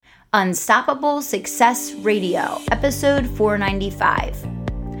Unstoppable Success Radio, episode 495.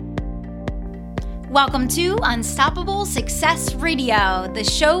 Welcome to Unstoppable Success Radio, the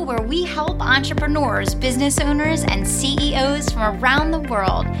show where we help entrepreneurs, business owners, and CEOs from around the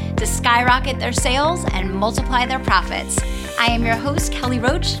world to skyrocket their sales and multiply their profits. I am your host, Kelly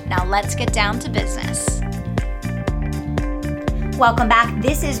Roach. Now let's get down to business. Welcome back.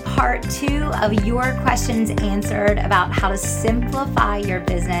 This is part 2 of your questions answered about how to simplify your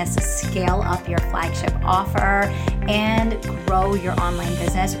business, scale up your flagship offer, and grow your online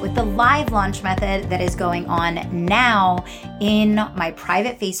business with the live launch method that is going on now in my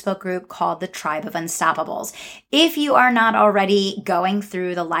private Facebook group called the Tribe of Unstoppables. If you are not already going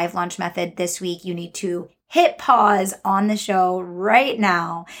through the live launch method this week, you need to hit pause on the show right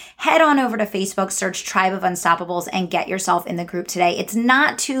now. Head on over to Facebook, search Tribe of Unstoppables, and get yourself in the group today. It's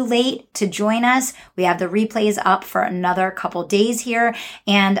not too late to join us. We have the replays up for another couple days here,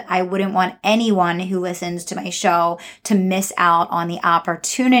 and I wouldn't want anyone who listens to my show to miss out on the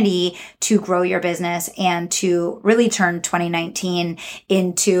opportunity to grow your business and to really turn 2019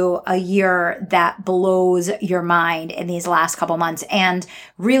 into a year that blows your mind in these last couple months. And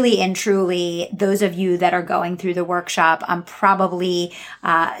really and truly, those of you that are going through the workshop, I'm probably,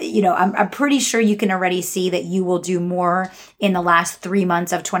 I'm pretty sure you can already see that you will do more in the last 3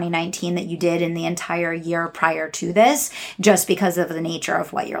 months of 2019 that you did in the entire year prior to this, just because of the nature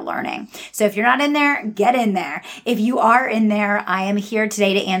of what you're learning. So if you're not in there, get in there. If you are in there, I am here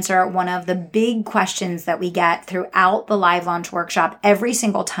today to answer one of the big questions that we get throughout the live launch workshop every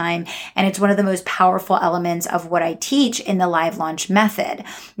single time. And it's one of the most powerful elements of what I teach in the live launch method.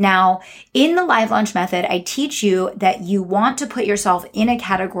 Now, in the live launch method, I teach you that you want to put yourself in a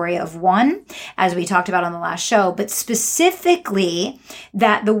category of one, as we talked about on the last show, but specifically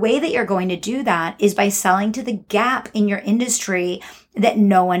that the way that you're going to do that is by selling to the gap in your industry that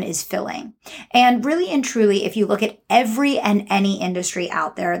no one is filling. And really and truly, if you look at every and any industry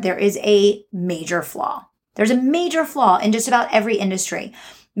out there, there is a major flaw. There's a major flaw in just about every industry.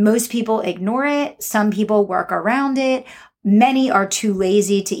 Most people ignore it. Some people work around it. Many are too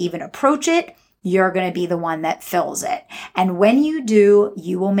lazy to even approach it. You're going to be the one that fills it. And when you do,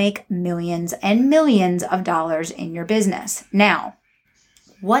 you will make millions and millions of dollars in your business. Now,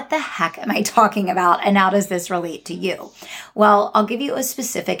 what the heck am I talking about, and how does this relate to you? Well, I'll give you a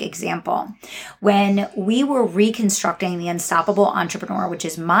specific example. When we were reconstructing the Unstoppable Entrepreneur, which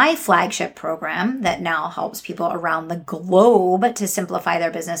is my flagship program that now helps people around the globe to simplify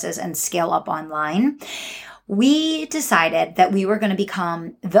their businesses and scale up online, we decided that we were going to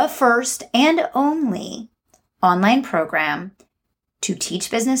become the first and only online program to teach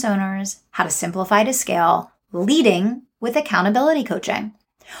business owners how to simplify to scale, leading with accountability coaching.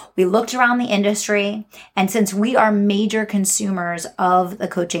 We looked around the industry, and since we are major consumers of the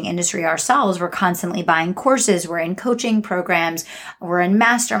coaching industry ourselves, we're constantly buying courses, we're in coaching programs, we're in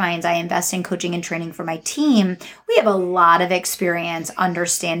masterminds, I invest in coaching and training for my team. We have a lot of experience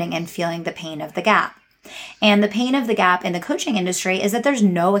understanding and feeling the pain of the gap. And the pain of the gap in the coaching industry is that there's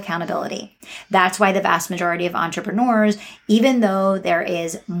no accountability. That's why the vast majority of entrepreneurs, even though there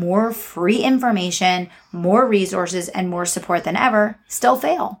is more free information, more resources, and more support than ever, still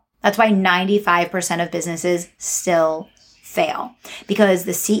fail. That's why 95% of businesses still fail, because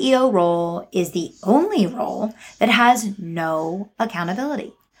the CEO role is the only role that has no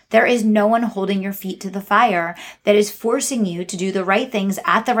accountability. There is no one holding your feet to the fire that is forcing you to do the right things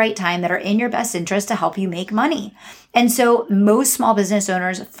at the right time that are in your best interest to help you make money. And so most small business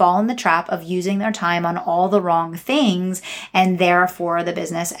owners fall in the trap of using their time on all the wrong things, and therefore the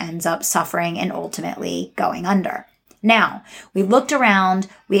business ends up suffering and ultimately going under. Now, we looked around,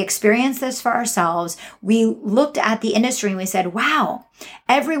 we experienced this for ourselves. We looked at the industry and we said, wow,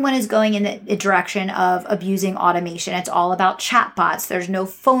 everyone is going in the direction of abusing automation. It's all about chatbots. There's no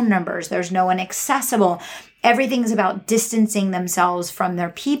phone numbers. There's no one accessible. Everything's about distancing themselves from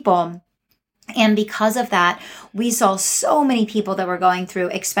their people. And because of that, we saw so many people that were going through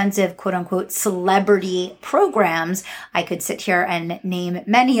expensive, quote unquote, celebrity programs. I could sit here and name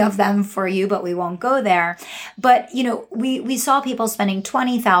many of them for you, but we won't go there. But, we saw people spending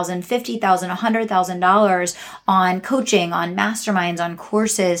 $20,000, $50,000, $100,000 on coaching, on masterminds, on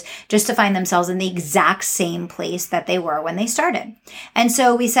courses, just to find themselves in the exact same place that they were when they started. And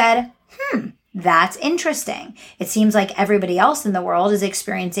so we said, that's interesting. It seems like everybody else in the world is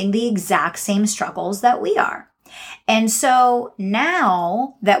experiencing the exact same struggles that we are. And so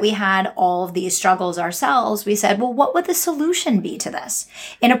now that we had all of these struggles ourselves, we said, well, what would the solution be to this?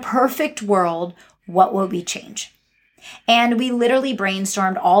 In a perfect world, what would we change? And we literally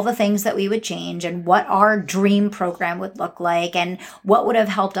brainstormed all the things that we would change and what our dream program would look like and what would have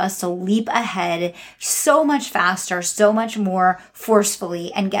helped us to leap ahead so much faster, so much more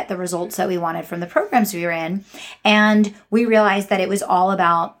forcefully, and get the results that we wanted from the programs we were in. And we realized that it was all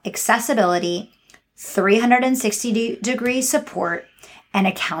about accessibility, 360-degree support, and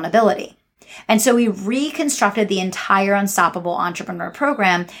accountability. And so we reconstructed the entire Unstoppable Entrepreneur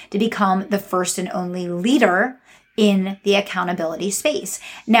program to become the first and only leader in the accountability space.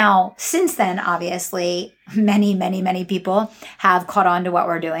 Now, since then, obviously, many people have caught on to what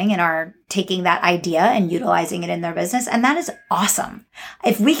we're doing and are taking that idea and utilizing it in their business. And that is awesome.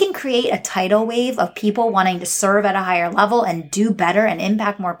 If we can create a tidal wave of people wanting to serve at a higher level and do better and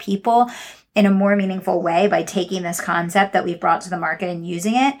impact more people in a more meaningful way by taking this concept that we've brought to the market and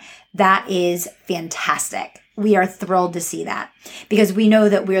using it, that is fantastic. We are thrilled to see that because we know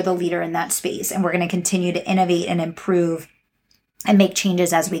that we're the leader in that space and we're going to continue to innovate and improve and make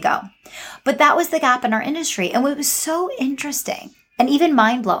changes as we go. But that was the gap in our industry. And what was so interesting and even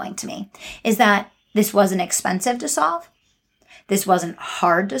mind-blowing to me is that this wasn't expensive to solve. This wasn't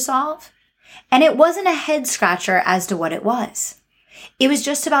hard to solve. And it wasn't a head scratcher as to what it was. It was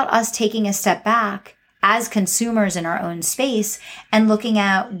just about us taking a step back as consumers in our own space and looking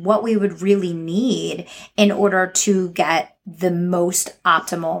at what we would really need in order to get the most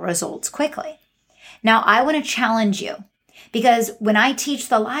optimal results quickly. Now, I want to challenge you because when I teach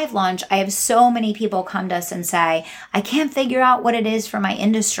the live launch, I have so many people come to us and say, I can't figure out what it is for my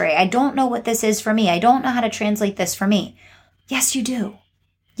industry. I don't know what this is for me. I don't know how to translate this for me. Yes, you do.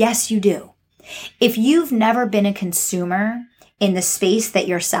 Yes, you do. If you've never been a consumer in the space that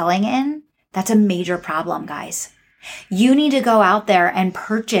you're selling in, that's a major problem, guys. You need to go out there and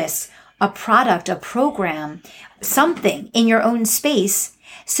purchase a product, a program, something in your own space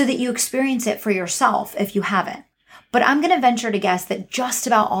so that you experience it for yourself if you haven't. But I'm going to venture to guess that just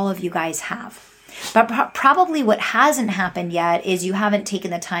about all of you guys have. But probably what hasn't happened yet is you haven't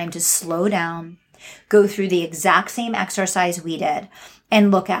taken the time to slow down, go through the exact same exercise we did,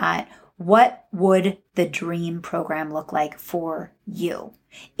 and look at what would the dream program look like for you.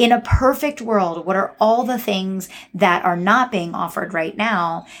 In a perfect world, what are all the things that are not being offered right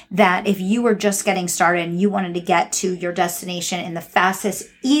now that if you were just getting started and you wanted to get to your destination in the fastest,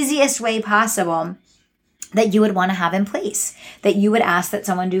 easiest way possible, that you would want to have in place, that you would ask that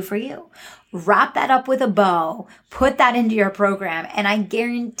someone do for you? Wrap that up with a bow, put that into your program, and I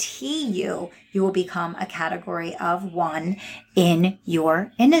guarantee you will become a category of one in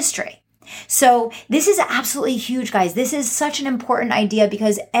your industry. So this is absolutely huge, guys. This is such an important idea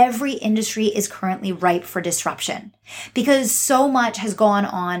because every industry is currently ripe for disruption because so much has gone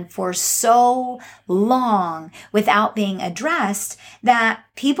on for so long without being addressed that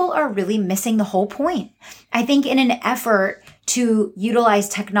people are really missing the whole point. I think in an effort to utilize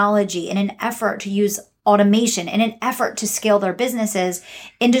technology, in an effort to use automation, in an effort to scale their businesses,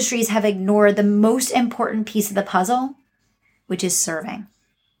 industries have ignored the most important piece of the puzzle, which is serving.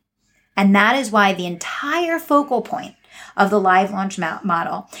 And that is why the entire focal point of the live launch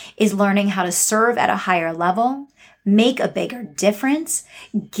model is learning how to serve at a higher level, make a bigger difference,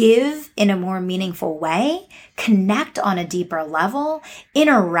 give in a more meaningful way, connect on a deeper level,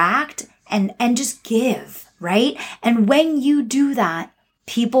 interact, and just give, right? And when you do that,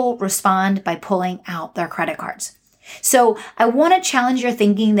 people respond by pulling out their credit cards. So I want to challenge your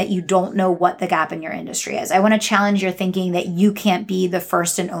thinking that you don't know what the gap in your industry is. I want to challenge your thinking that you can't be the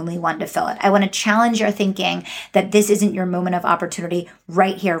first and only one to fill it. I want to challenge your thinking that this isn't your moment of opportunity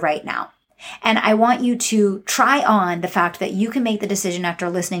right here, right now. And I want you to try on the fact that you can make the decision after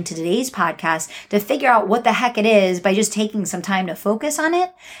listening to today's podcast to figure out what the heck it is by just taking some time to focus on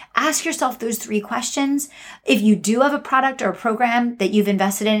it. Ask yourself those 3 questions. If you do have a product or a program that you've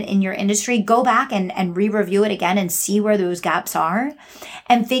invested in your industry, go back and re-review it again and see where those gaps are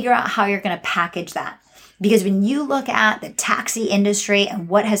and figure out how you're going to package that. Because when you look at the taxi industry and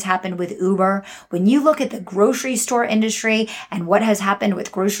what has happened with Uber, when you look at the grocery store industry and what has happened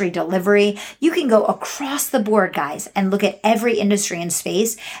with grocery delivery, you can go across the board, guys, and look at every industry in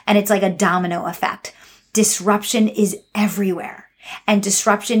space, and it's like a domino effect. Disruption is everywhere, and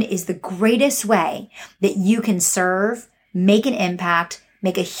disruption is the greatest way that you can serve, make an impact,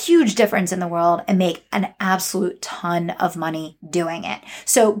 make a huge difference in the world, and make an absolute ton of money doing it.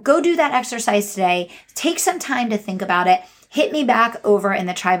 So go do that exercise today. Take some time to think about it. Hit me back over in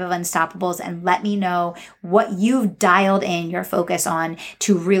the Tribe of Unstoppables and let me know what you've dialed in your focus on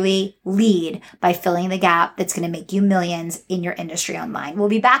to really lead by filling the gap that's going to make you millions in your industry online. We'll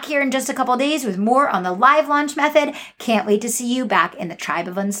be back here in just a couple days with more on the live launch method. Can't wait to see you back in the Tribe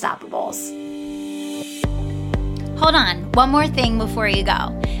of Unstoppables. Hold on, one more thing before you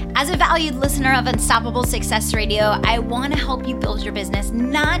go. As a valued listener of Unstoppable Success Radio, I want to help you build your business,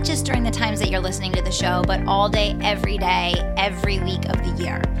 not just during the times that you're listening to the show, but all day, every week of the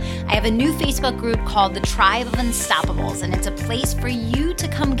year. I have a new Facebook group called the Tribe of Unstoppables, and it's a place for you to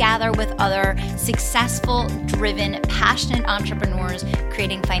come gather with other successful, driven, passionate entrepreneurs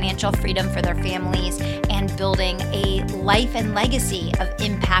creating financial freedom for their families and building a life and legacy of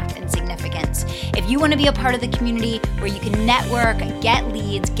impact and significance. If you want to be a part of the community where you can network, get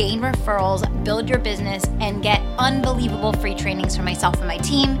leads, gain referrals, build your business, and get unbelievable free trainings from myself and my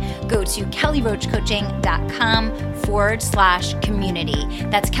team, go to kellyroachcoaching.com/community.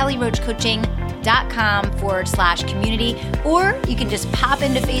 That's kellyroachcoaching.com/community, or you can just pop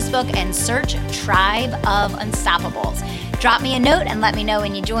into Facebook and search Tribe of Unstoppables. Drop me a note and let me know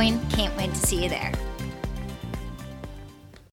when you join. Can't wait to see you there.